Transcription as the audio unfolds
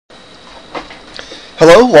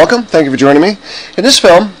Hello, welcome, thank you for joining me. In this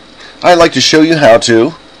film, I'd like to show you how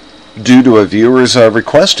to, due to a viewer's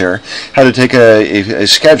request here, how to take a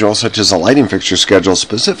schedule, such as a lighting fixture schedule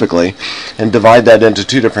specifically, and divide that into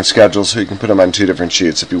two different schedules so you can put them on two different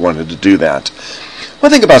sheets if you wanted to do that.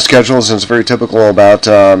 One thing about schedules, and it's very typical about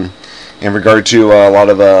in regard to a lot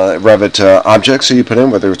of Revit objects that you put in,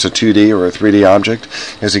 whether it's a 2D or a 3D object,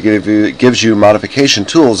 is it gives you modification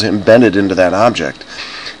tools embedded into that object.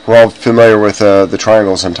 We're all familiar with the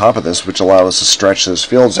triangles on top of this, which allow us to stretch those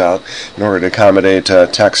fields out in order to accommodate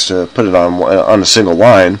text to put it on a single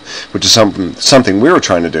line, which is something we were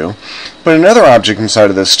trying to do. But another object inside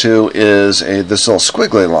of this too is this little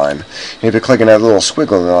squiggly line. And if you click on that little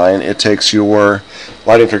squiggly line, it takes your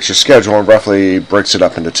lighting fixture schedule and roughly breaks it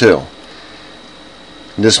up into two.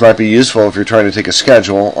 This might be useful if you're trying to take a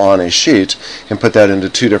schedule on a sheet and put that into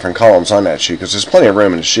two different columns on that sheet, because there's plenty of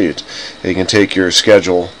room in a sheet. You can take your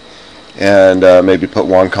schedule and maybe put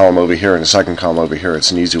one column over here and a second column over here.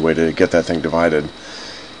 It's an easy way to get that thing divided.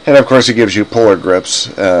 And of course it gives you puller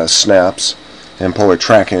grips, snaps, and puller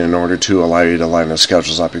tracking in order to allow you to line those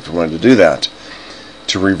schedules up if you wanted to do that.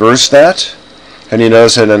 To reverse that, and you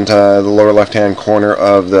notice that in the lower left-hand corner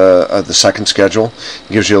of the second schedule,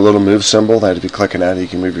 it gives you a little move symbol that if you click on that, you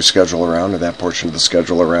can move your schedule around, or that portion of the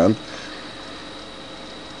schedule around.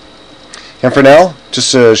 And for now,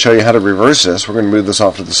 just to show you how to reverse this, we're going to move this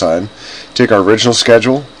off to the side. Take our original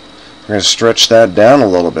schedule, we're going to stretch that down a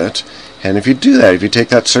little bit, and if you do that, if you take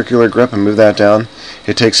that circular grip and move that down,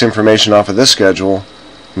 it takes information off of this schedule,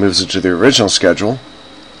 moves it to the original schedule,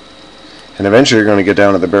 and eventually you're going to get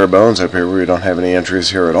down to the bare bones up here where you don't have any entries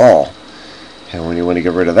here at all. And when you want to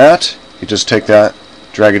get rid of that, you just take that,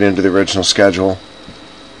 drag it into the original schedule.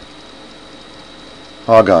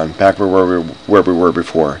 All gone, back where we were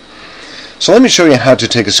before. So let me show you how to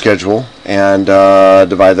take a schedule and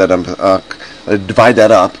divide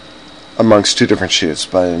that up amongst two different sheets.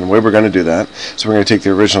 But the way we're going to do that, so we're going to take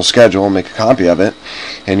the original schedule, make a copy of it,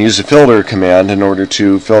 and use the filter command in order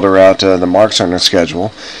to filter out the marks on our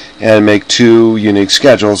schedule and make two unique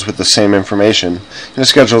schedules with the same information. And the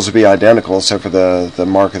schedules will be identical except for the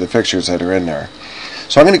mark of the fixtures that are in there.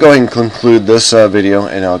 So I'm going to go ahead and conclude this video,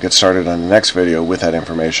 and I'll get started on the next video with that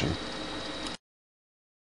information.